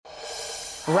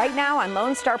Right now on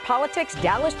Lone Star Politics,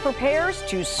 Dallas prepares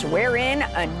to swear in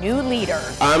a new leader.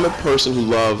 I'm a person who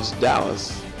loves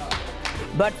Dallas.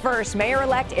 But first,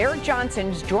 Mayor-elect Eric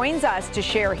Johnson joins us to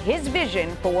share his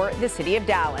vision for the city of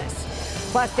Dallas.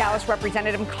 Plus, Dallas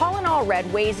Representative Colin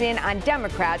Allred weighs in on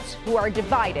Democrats who are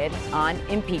divided on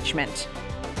impeachment.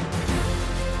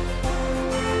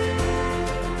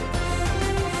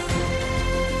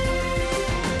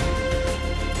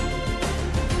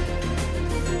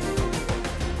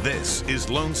 This is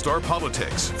Lone Star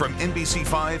Politics from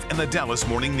NBC5 and the Dallas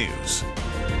Morning News.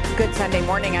 Good Sunday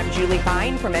morning. I'm Julie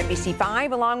Fine from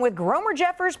NBC5, along with Gromer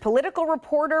Jeffers, political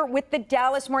reporter with the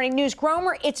Dallas Morning News.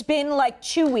 Gromer, it's been like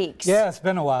 2 weeks. Yeah, it's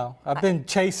been a while. I've been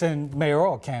chasing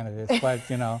mayoral candidates, but,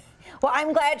 you know. Well,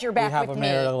 I'm glad you're back with me. We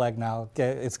have a mayor-elect now.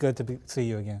 It's good to see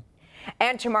you again.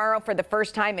 And tomorrow, for the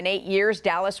first time in 8 years,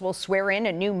 Dallas will swear in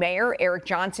a new mayor. Eric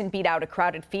Johnson beat out a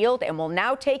crowded field and will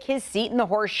now take his seat in the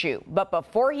horseshoe. But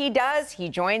before he does, he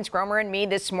joins Gromer and me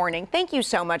this morning. Thank you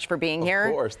so much for being here.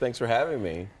 Of course. Thanks for having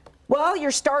me. Well,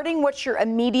 you're starting. What's your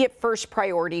immediate first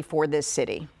priority for this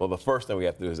city? Well, the first thing we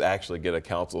have to do is actually get a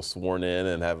council sworn in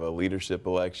and have a leadership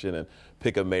election and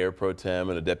pick a mayor pro tem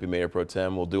and a deputy mayor pro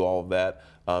tem. We'll do all of that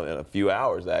in a few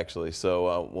hours, actually.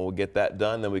 So when we get that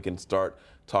done, then we can start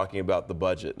talking about the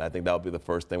budget. And I think that'll be the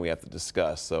first thing we have to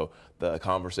discuss. So the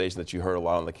conversation that you heard a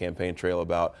lot on the campaign trail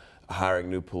about hiring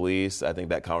new police, I think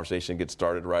that conversation gets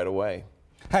started right away.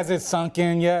 Has it sunk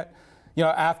in yet? You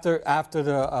know, after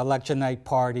the election night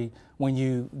party, when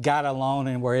you got alone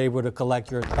and were able to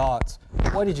collect your thoughts,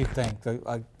 what did you think?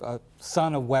 A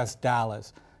son of West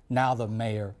Dallas, now the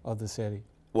mayor of the city.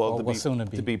 Well,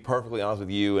 to be perfectly honest with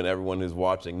you and everyone who's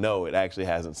watching, no, it actually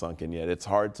hasn't sunk in yet. It's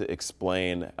hard to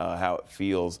explain how it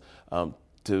feels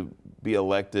to be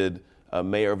elected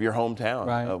mayor of your hometown,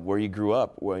 right, where you grew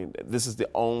up. This is the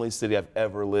only city I've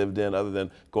ever lived in other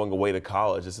than going away to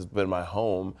college. This has been my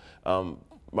home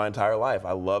my entire life.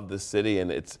 I love this city, and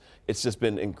it's just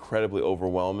been incredibly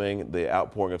overwhelming. The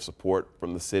outpouring of support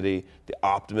from the city, the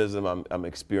optimism I'm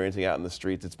experiencing out in the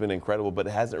streets, it's been incredible, but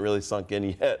it hasn't really sunk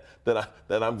in yet that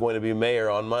I'm going to be mayor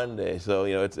on Monday. So,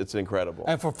 you know, it's incredible.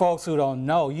 And for folks who don't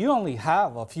know, you only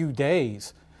have a few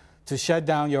days to shut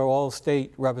down your old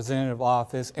state representative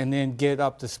office and then get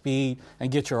up to speed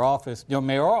and get your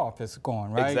mayoral office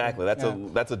going, right? Exactly.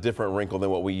 That's a different wrinkle than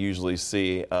what we usually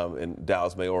see in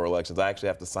Dallas mayoral elections. I actually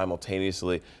have to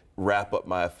simultaneously wrap up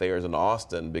my affairs in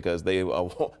Austin because they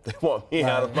want me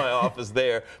out of my office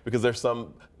there because there's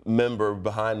some member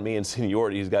behind me in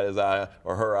seniority who's got his eye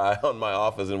or her eye on my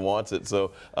office and wants it.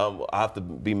 So I have to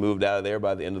be moved out of there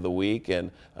by the end of the week and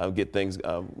get things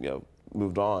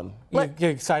moved on. You get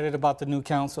excited about the new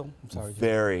council? I'm sorry.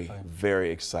 Very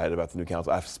excited about the new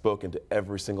council. I've spoken to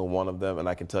every single one of them, and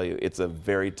I can tell you it's a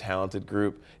very talented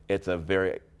group. It's a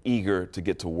very eager to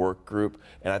get to work group,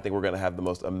 and I think we're going to have the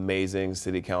most amazing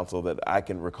city council that I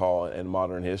can recall in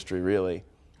modern history, really.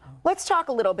 Let's talk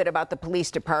a little bit about the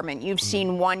police department. You've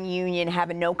seen one union have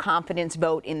a no confidence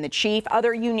vote in the chief.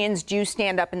 Other unions do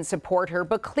stand up and support her,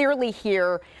 but clearly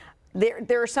here,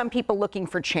 there are some people looking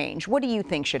for change. What do you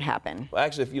think should happen? Well,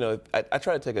 actually, I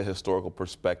try to take a historical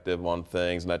perspective on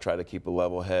things, and I try to keep a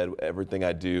level head. Everything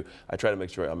I do, I try to make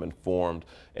sure I'm informed.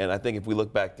 And I think if we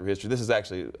look back through history, this is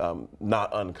actually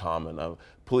not uncommon.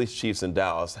 Police chiefs in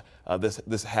Dallas,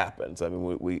 this happens. I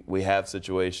mean, we have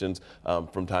situations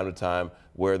from time to time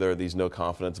where there are these no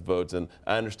confidence votes, and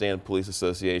I understand police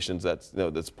associations.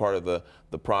 That's part of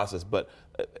the process. But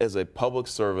as a public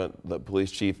servant, the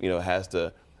police chief,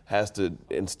 has to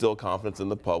instill confidence in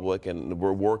the public, and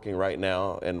we're working right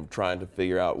now and trying to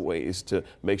figure out ways to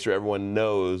make sure everyone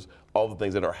knows all the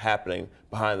things that are happening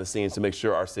behind the scenes to make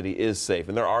sure our city is safe.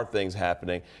 And there are things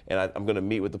happening, and I'm going to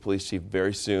meet with the police chief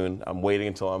very soon. I'm waiting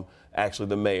until I'm actually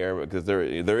the mayor because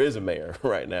there is a mayor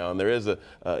right now, and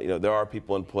there are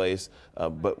people in place.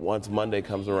 But once Monday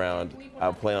comes around, I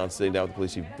plan on sitting down with the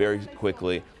police chief very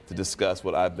quickly to discuss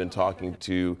what I've been talking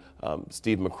to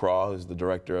Steve McCraw, who's the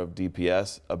director of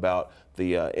DPS, about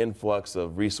the influx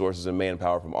of resources and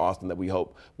manpower from Austin that we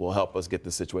hope will help us get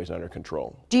the situation under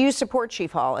control. Do you support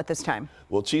Chief Hall at this time?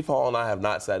 Well, Chief Hall and I have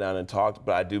not sat down and talked,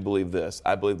 but I do believe this.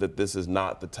 I believe that this is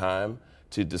not the time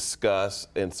to discuss,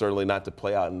 and certainly not to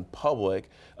play out in public,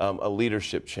 a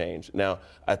leadership change. Now,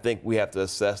 I think we have to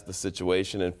assess the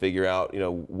situation and figure out,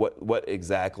 what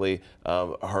exactly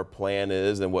her plan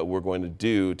is and what we're going to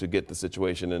do to get the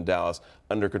situation in Dallas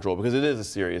under control, because it is a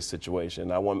serious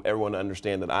situation. I want everyone to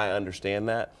understand that I understand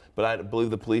that, but I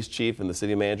believe the police chief and the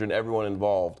city manager and everyone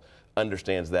involved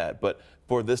understands that. But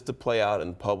for this to play out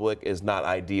in public is not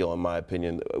ideal, in my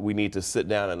opinion. We need to sit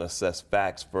down and assess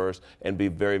facts first and be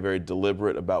very, very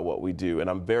deliberate about what we do. And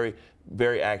I'm very,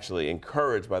 very actually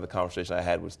encouraged by the conversation I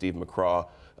had with Steve McCraw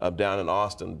down in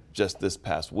Austin just this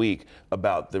past week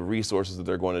about the resources that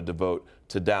they're going to devote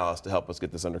to Dallas to help us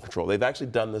get this under control. They've actually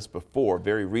done this before,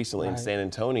 very recently in San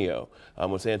Antonio,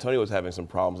 when San Antonio was having some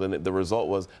problems, and the result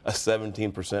was a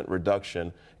 17%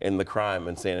 reduction in the crime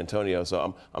in San Antonio.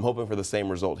 So I'm hoping for the same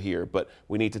result here, but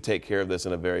we need to take care of this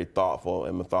in a very thoughtful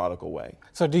and methodical way.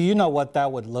 So do you know what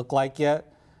that would look like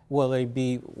yet? Will they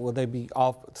be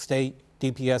off state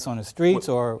DPS on the streets,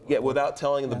 or? Yeah, without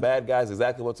telling the bad guys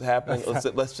exactly what's happening,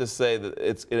 let's just say that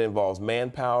it involves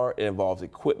manpower, it involves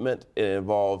equipment, it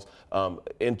involves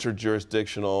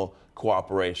interjurisdictional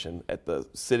cooperation at the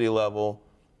city level,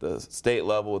 the state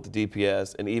level with the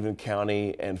DPS, and even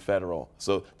county and federal.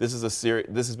 So this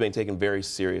is being taken very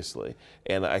seriously.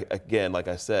 And again, like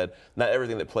I said, not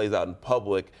everything that plays out in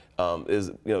public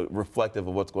is reflective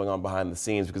of what's going on behind the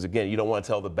scenes, because again, you don't want to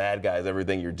tell the bad guys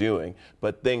everything you're doing,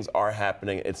 but things are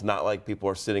happening. It's not like people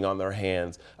are sitting on their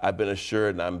hands. I've been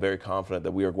assured, and I'm very confident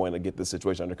that we are going to get this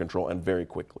situation under control, and very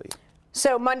quickly.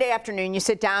 So Monday afternoon, you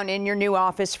sit down in your new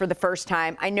office for the first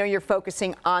time. I know you're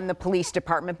focusing on the police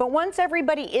department, but once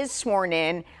everybody is sworn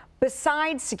in,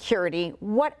 besides security,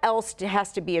 what else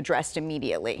has to be addressed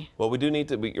immediately? Well, we do need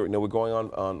to be, we're going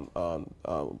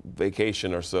on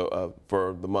vacation or so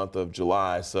for the month of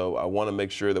July. So I want to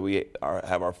make sure that we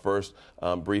have our first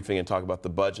briefing and talk about the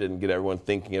budget and get everyone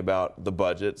thinking about the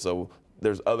budget. So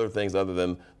there's other things other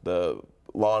than the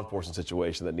law enforcement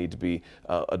situation that need to be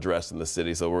addressed in the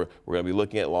city. So we're going to be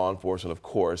looking at law enforcement, of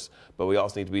course, but we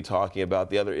also need to be talking about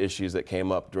the other issues that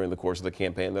came up during the course of the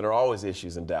campaign that are always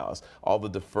issues in Dallas. All the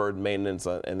deferred maintenance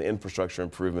and the infrastructure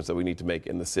improvements that we need to make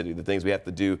in the city, the things we have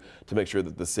to do to make sure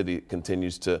that the city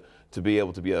continues to be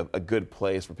able to be a good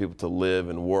place for people to live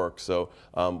and work. So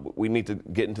we need to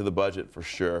get into the budget for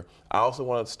sure. I also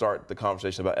want to start the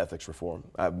conversation about ethics reform.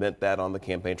 I've meant that on the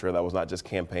campaign trail. That was not just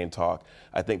campaign talk.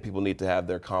 I think people need to have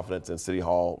their confidence in City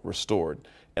Hall restored.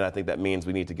 And I think that means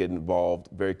we need to get involved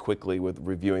very quickly with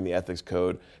reviewing the ethics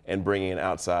code and bringing in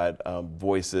outside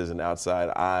voices and outside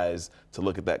eyes to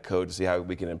look at that code to see how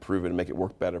we can improve it and make it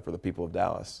work better for the people of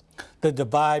Dallas. The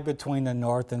divide between the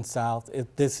North and South,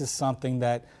 this is something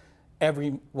that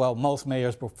most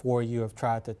mayors before you have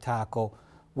tried to tackle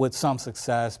with some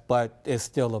success, but it's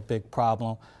still a big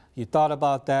problem. You thought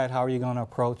about that? How are you going to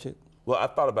approach it? Well,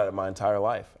 I've thought about it my entire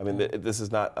life. I mean, this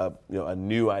is not a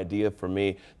new idea for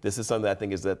me. This is something that I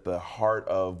think is at the heart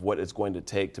of what it's going to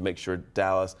take to make sure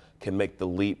Dallas can make the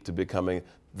leap to becoming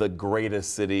the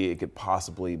greatest city it could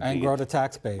possibly be. And grow the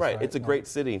tax base. Right. It's a great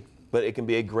city, but it can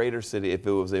be a greater city if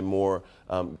it was a more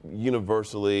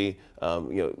universally,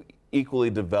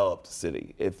 equally developed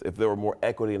city, if there were more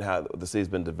equity in how the city's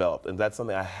been developed. And that's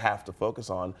something I have to focus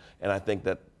on. And I think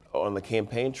that on the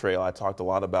campaign trail, I talked a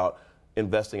lot about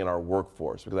investing in our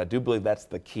workforce, because I do believe that's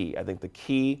the key. I think the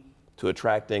key to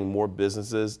attracting more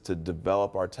businesses, to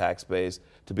develop our tax base,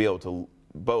 to be able to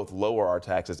both lower our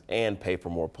taxes and pay for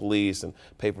more police and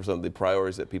pay for some of the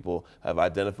priorities that people have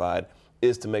identified,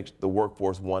 is to make the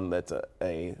workforce one that's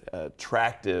a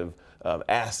attractive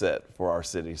asset for our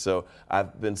city. So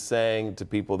I've been saying to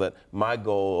people that my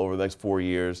goal over the next 4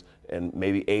 years, and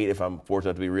maybe 8 if I'm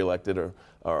fortunate to be reelected or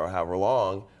however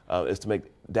long, is to make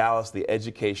Dallas the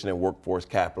education and workforce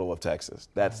capital of Texas.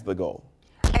 That's the goal.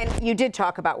 And you did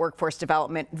talk about workforce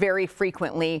development very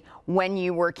frequently when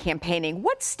you were campaigning.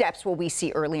 What steps will we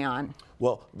see early on?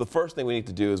 Well, the first thing we need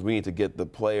to do is we need to get the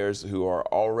players who are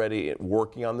already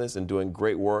working on this and doing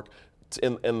great work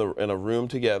in a room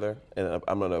together, and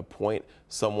I'm going to appoint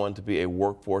someone to be a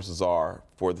workforce czar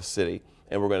for the city.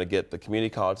 And we're going to get the Community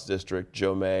College District,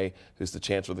 Joe May, who's the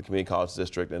chancellor of the Community College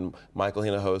District, and Michael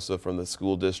Hinojosa from the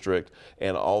school district,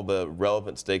 and all the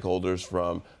relevant stakeholders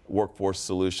from Workforce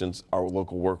Solutions, our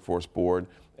local workforce board,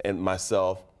 and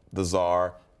myself, the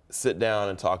czar, sit down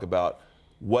and talk about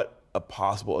what a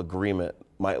possible agreement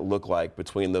might look like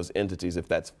between those entities, if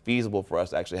that's feasible for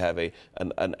us to actually have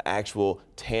an actual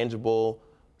tangible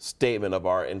statement of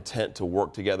our intent to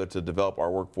work together to develop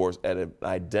our workforce at an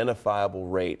identifiable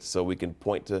rate, so we can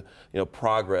point to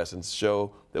progress and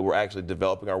show that we're actually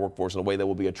developing our workforce in a way that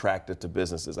will be attractive to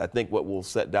businesses. I think what will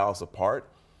set Dallas apart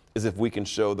is if we can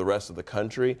show the rest of the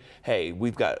country, hey,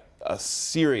 we've got a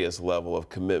serious level of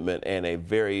commitment and a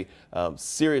very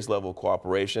serious level of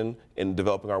cooperation in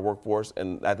developing our workforce,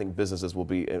 and I think businesses will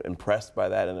be impressed by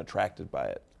that and attracted by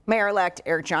it. Mayor-elect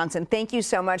Eric Johnson, thank you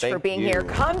so much for being here.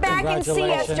 Come back and see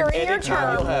us during your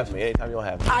term. Anytime you'll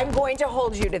have me. I'm going to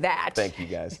hold you to that. Thank you,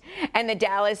 guys. And the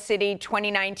Dallas City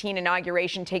 2019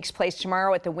 inauguration takes place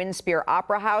tomorrow at the Winspear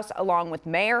Opera House, along with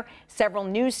Mayor. Several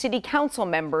new city council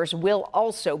members will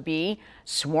also be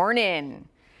sworn in.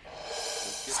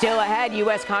 Still ahead,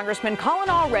 U.S. Congressman Colin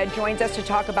Allred joins us to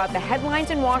talk about the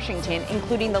headlines in Washington,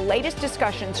 including the latest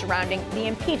discussion surrounding the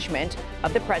impeachment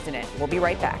of the president. We'll be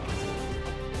right back.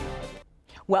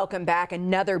 Welcome back.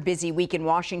 Another busy week in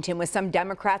Washington with some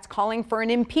Democrats calling for an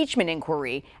impeachment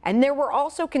inquiry. And there were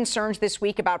also concerns this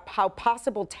week about how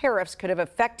possible tariffs could have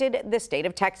affected the state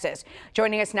of Texas.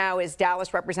 Joining us now is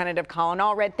Dallas Representative Colin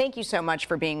Allred. Thank you so much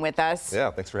for being with us. Yeah,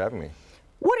 thanks for having me.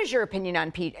 What is your opinion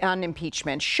on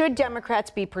impeachment? Should Democrats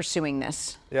be pursuing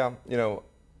this? Yeah,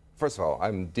 first of all,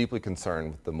 I'm deeply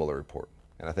concerned with the Mueller report.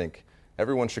 And I think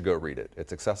everyone should go read it.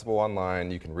 It's accessible online.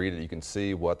 You can read it. You can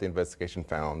see what the investigation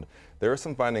found. There are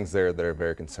some findings there that are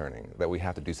very concerning that we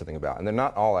have to do something about. And they're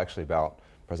not all actually about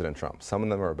President Trump. Some of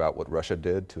them are about what Russia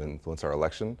did to influence our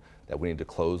election, that we need to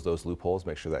close those loopholes,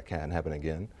 make sure that can't happen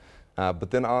again. But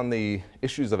then on the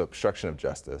issues of obstruction of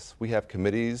justice, we have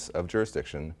committees of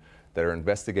jurisdiction that are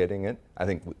investigating it. I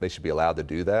think they should be allowed to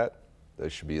do that. Their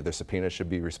subpoenas should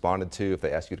be responded to. If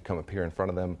they ask you to come appear in front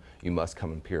of them, you must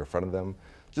come and appear in front of them,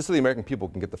 just so the American people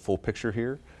can get the full picture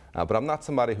here. But I'm not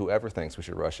somebody who ever thinks we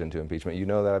should rush into impeachment. You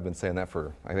know that I've been saying that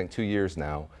for, I think, 2 years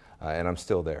now, and I'm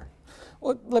still there.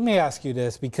 Well, let me ask you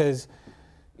this, because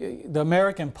the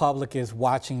American public is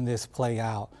watching this play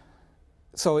out.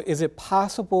 So is it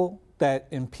possible that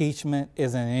impeachment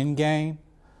is an end game,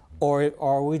 or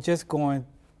are we just going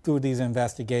through these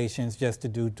investigations just to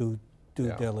do due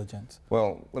diligence?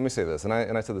 Well, let me say this, and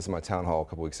I said this in my town hall a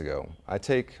couple weeks ago. I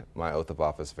take my oath of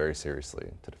office very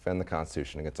seriously to defend the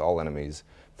Constitution against all enemies,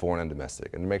 foreign and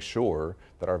domestic, and to make sure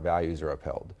that our values are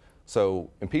upheld.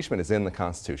 So impeachment is in the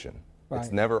Constitution. Right.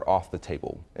 It's never off the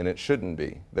table, and it shouldn't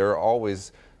be. There are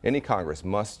always, any Congress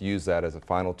must use that as a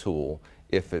final tool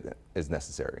if it is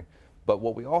necessary. But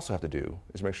what we also have to do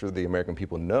is make sure the American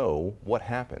people know what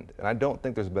happened. And I don't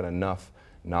think there's been enough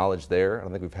knowledge there. I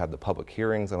don't think we've had the public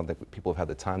hearings. I don't think people have had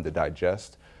the time to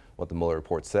digest what the Mueller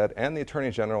report said. And the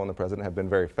Attorney General and the President have been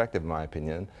very effective, in my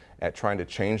opinion, at trying to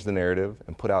change the narrative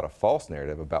and put out a false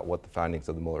narrative about what the findings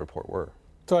of the Mueller report were.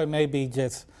 So it may be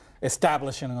just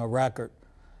establishing a record,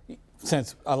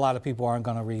 since a lot of people aren't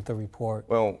going to read the report.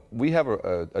 Well, we have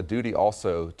a duty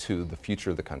also to the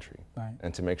future of the country, right,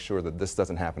 and to make sure that this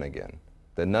doesn't happen again,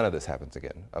 that none of this happens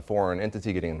again. A foreign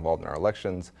entity getting involved in our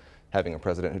elections, having a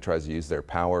president who tries to use their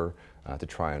power to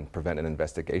try and prevent an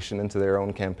investigation into their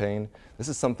own campaign. This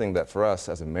is something that for us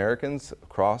as Americans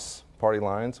across party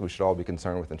lines, we should all be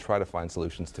concerned with and try to find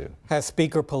solutions to. Has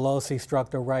Speaker Pelosi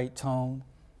struck the right tone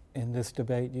in this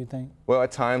debate, do you think? Well,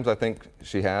 at times I think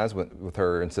she has, with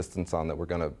her insistence on that we're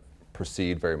going to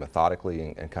proceed very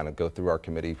methodically and kind of go through our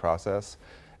committee process.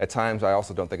 At times I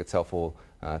also don't think it's helpful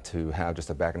to have just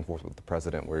a back and forth with the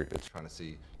president where it's trying to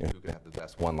see who can have the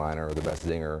best one-liner or the best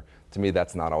zinger. To me,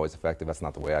 that's not always effective. That's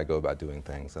not the way I go about doing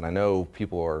things. And I know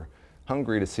people are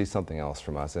hungry to see something else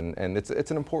from us, and it's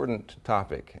an important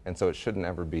topic, and so it shouldn't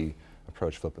ever be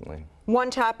approached flippantly.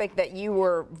 One topic that you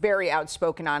were very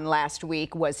outspoken on last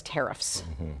week was tariffs.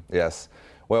 Mm-hmm. Yes.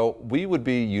 Well, we would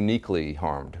be uniquely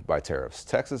harmed by tariffs.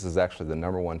 Texas is actually the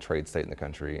 #1 trade state in the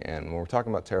country, and when we're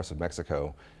talking about tariffs with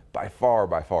Mexico, by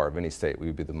far of any state, we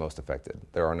would be the most affected.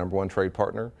 They're our #1 trade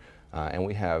partner, and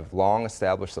we have long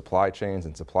established supply chains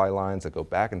and supply lines that go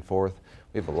back and forth.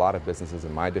 We have a lot of businesses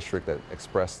in my district that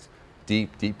expressed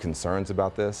deep concerns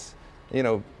about this.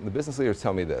 The business leaders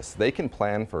tell me this: they can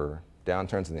plan for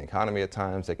downturns in the economy at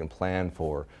times, they can plan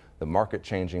for the market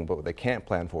changing, but what they can't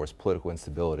plan for is political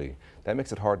instability. That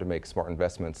makes it hard to make smart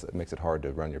investments. It makes it hard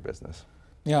to run your business.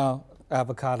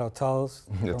 Avocado toast,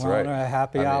 that's right. A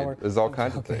happy hour. There's all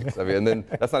kinds of things. And then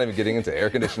that's not even getting into air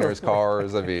conditioners,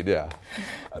 cars. Yeah.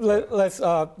 Let's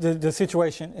the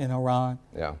situation in Iran.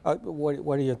 Yeah.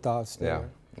 What are your thoughts there?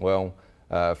 Yeah.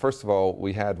 Well, first of all,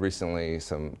 we had recently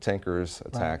some tankers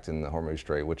attacked in the Hormuz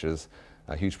Strait, which is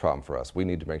a huge problem for us. We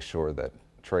need to make sure that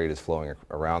trade is flowing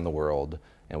around the world,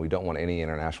 and we don't want any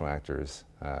international actors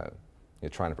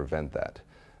trying to prevent that.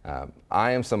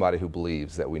 I am somebody who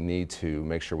believes that we need to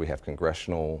make sure we have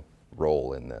congressional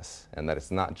role in this, and that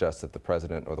it's not just if the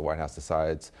president or the White House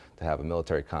decides to have a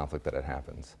military conflict that it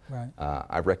happens. Right.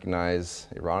 I recognize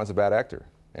Iran is a bad actor,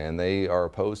 and they are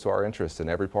opposed to our interests in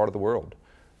every part of the world.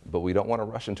 But we don't want to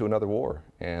rush into another war,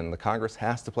 and the Congress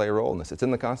has to play a role in this. It's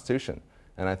in the Constitution,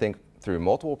 and I think through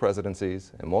multiple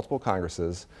presidencies and multiple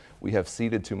Congresses, we have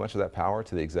ceded too much of that power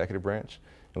to the executive branch,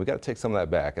 and we've got to take some of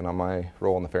that back. And on my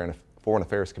role in the Foreign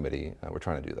Affairs Committee, we're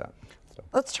trying to do that. So.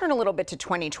 Let's turn a little bit to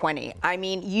 2020. I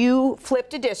mean, you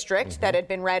flipped a district that had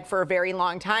been red for a very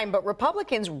long time, but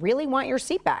Republicans really want your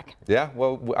seat back. Yeah,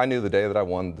 well, I knew the day that I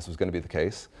won this was going to be the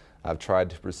case. I've tried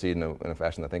to proceed in a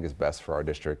fashion that I think is best for our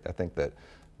district. I think that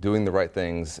doing the right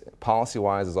things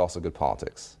policy-wise is also good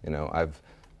politics. I've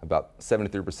about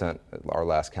 73%, our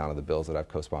last count of the bills that I've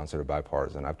co-sponsored are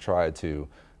bipartisan. I've tried to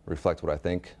reflect what I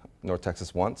think North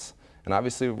Texas wants. And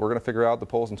obviously, we're going to figure out the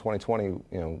polls in 2020,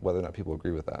 whether or not people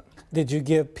agree with that. Did you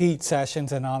give Pete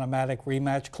Sessions an automatic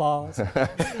rematch clause?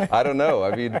 I don't know.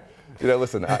 I mean,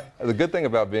 listen, the good thing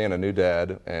about being a new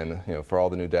dad, and for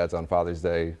all the new dads on Father's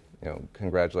Day,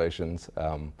 congratulations.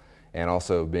 And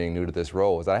also being new to this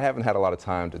role is I haven't had a lot of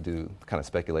time to do kind of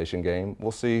speculation game.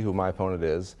 We'll see who my opponent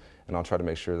is, and I'll try to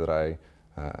make sure that I,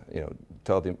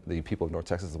 tell the people of North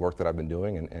Texas the work that I've been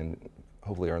doing, and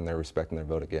hopefully earn their respect and their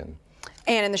vote again.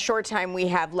 And in the short time we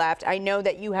have left, I know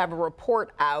that you have a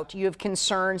report out. You have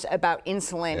concerns about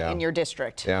insulin in your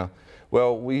district. Yeah.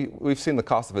 Well, we've seen the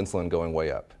cost of insulin going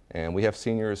way up. And we have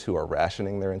seniors who are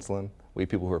rationing their insulin. We have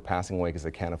people who are passing away because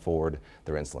they can't afford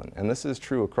their insulin. And this is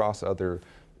true across other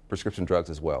prescription drugs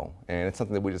as well. And it's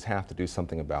something that we just have to do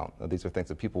something about. These are things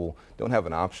that people don't have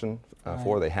an option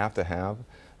for, they have to have.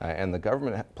 And the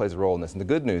government plays a role in this. And the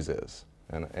good news is,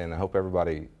 and I hope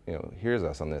everybody hears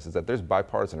us on this, is that there's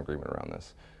bipartisan agreement around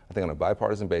this. I think on a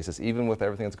bipartisan basis, even with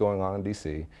everything that's going on in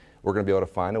D.C., we're going to be able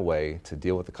to find a way to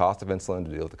deal with the cost of insulin,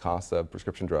 to deal with the cost of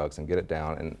prescription drugs, and get it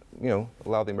down, and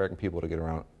allow the American people to get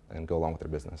around and go along with their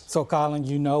business. So, Colin,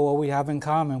 you know what we have in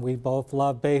common. We both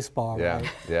love baseball, right?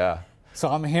 Yeah. So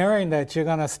I'm hearing that you're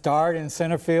going to start in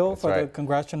center field That's for right. the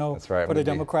congressional, That's right. for the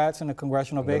Democrats in the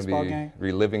congressional baseball game.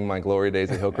 Reliving my glory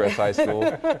days at Hillcrest High School.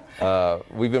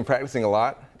 We've been practicing a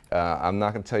lot. I'm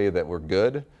not going to tell you that we're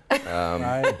good,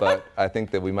 Right. but I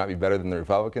think that we might be better than the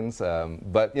Republicans.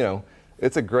 But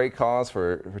it's a great cause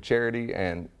for charity,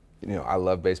 and I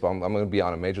love baseball. I'm going to be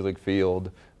on a major league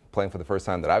field playing for the first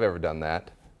time that I've ever done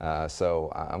that.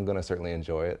 So I'm going to certainly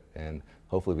enjoy it, and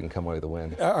hopefully we can come away with a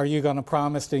win. Are you going to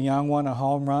promise the young one a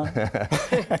home run?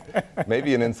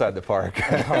 Maybe an inside the park.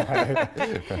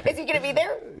 Is he going to be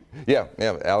there? Yeah,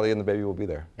 Allie and the baby will be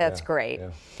there. That's great.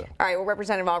 So. All right, well,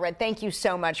 Representative Allred, thank you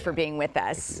so much for being with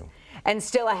us. And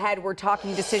still ahead, we're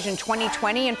talking Decision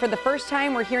 2020, and for the first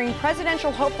time, we're hearing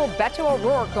presidential hopeful Beto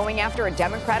O'Rourke going after a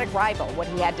Democratic rival, what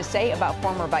he had to say about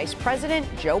former Vice President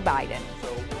Joe Biden.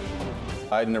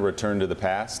 Biden a return to the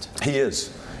past? He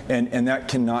is. And that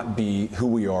cannot be who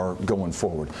we are going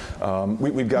forward.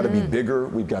 We've got to be bigger.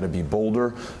 We've got to be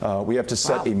bolder. We have to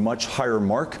set a much higher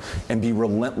mark and be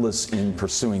relentless in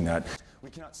pursuing that.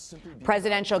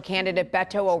 Presidential candidate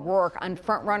Beto O'Rourke on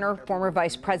frontrunner former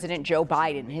Vice President Joe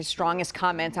Biden, his strongest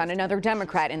comments on another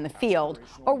Democrat in the field.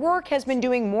 O'Rourke has been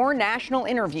doing more national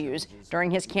interviews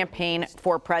during his campaign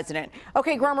for president.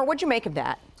 Okay, Gromer, what'd you make of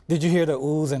that? Did you hear the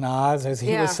oohs and ahs as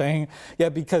he was saying? Yeah,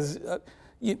 because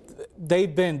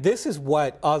this is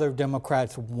what other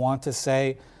Democrats want to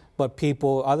say, but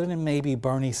people, other than maybe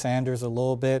Bernie Sanders a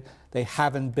little bit, they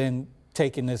haven't been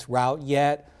taking this route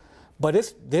yet.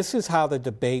 But this is how the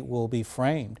debate will be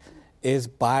framed. Is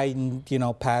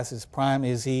Biden, past his prime?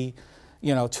 Is he,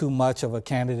 too much of a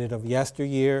candidate of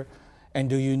yesteryear? And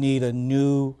do you need a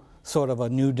new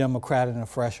Democrat and a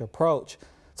fresh approach?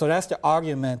 So that's the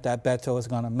argument that Beto is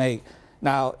going to make.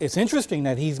 Now, it's interesting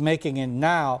that he's making it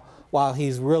now while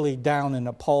he's really down in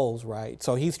the polls, right?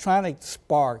 So he's trying to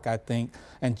spark, I think,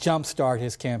 and jumpstart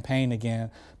his campaign again,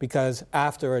 because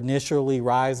after initially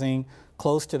rising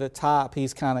close to the top,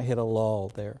 he's kind of hit a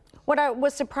lull there. What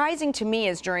was surprising to me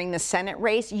is during the Senate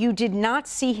race, you did not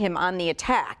see him on the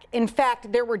attack. In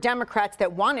fact, there were Democrats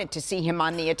that wanted to see him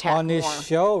on the attack on this more.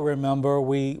 show, remember,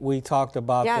 we talked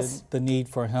about the need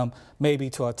for him maybe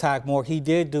to attack more. He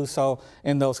did do so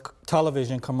in those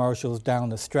television commercials down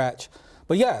the stretch.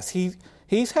 But yes,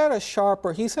 he's had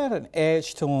an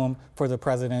edge to him for the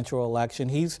presidential election.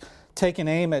 He's taken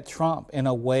aim at Trump in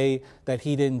a way that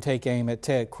he didn't take aim at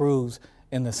Ted Cruz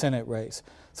in the Senate race.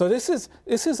 So this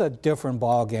is a different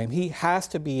ball game. He has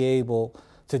to be able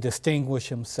to distinguish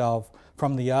himself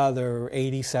from the other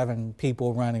 87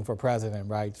 people running for president,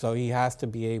 right? So he has to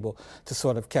be able to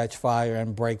sort of catch fire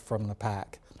and break from the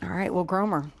pack. All right, well,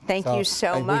 Gromer, thank you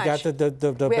so much. We got the debate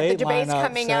We have the debates lineup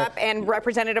coming up, and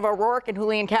Representative O'Rourke and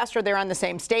Julian Castro, they're on the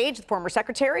same stage, the former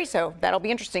secretary, so that'll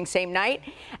be interesting, same night.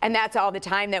 And that's all the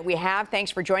time that we have. Thanks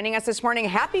for joining us this morning.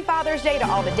 Happy Father's Day to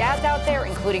all the dads out there,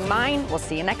 including mine. We'll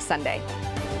see you next Sunday.